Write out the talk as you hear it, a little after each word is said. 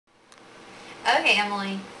Okay,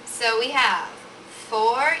 Emily, so we have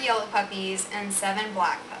 4 yellow puppies and 7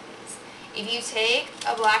 black puppies. If you take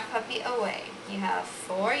a black puppy away, you have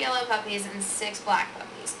 4 yellow puppies and 6 black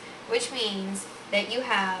puppies, which means that you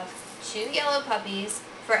have 2 yellow puppies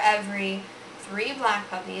for every 3 black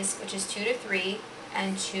puppies, which is 2 to 3,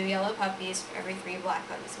 and 2 yellow puppies for every 3 black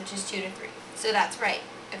puppies, which is 2 to 3. So that's right.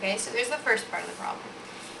 Okay, so there's the first part of the problem.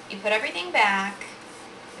 You put everything back.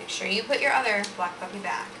 Make sure you put your other black puppy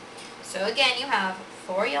back. So again, you have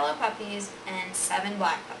 4 yellow puppies and 7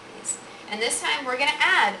 black puppies. And this time we're going to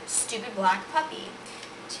add stupid black puppy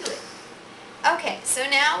to it. Okay, so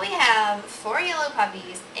now we have 4 yellow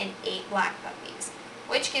puppies and 8 black puppies,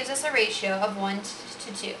 which gives us a ratio of 1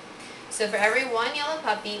 to 2. So for every 1 yellow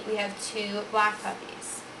puppy, we have 2 black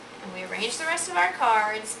puppies. And we arrange the rest of our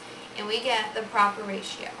cards, and we get the proper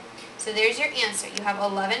ratio. So there's your answer. You have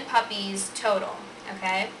 11 puppies total,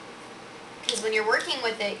 okay? Because when you're working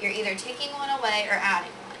with it, you're either taking one away or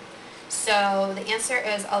adding one. So the answer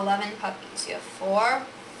is 11 puppies. You have 4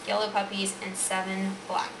 yellow puppies and 7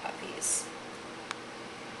 black puppies.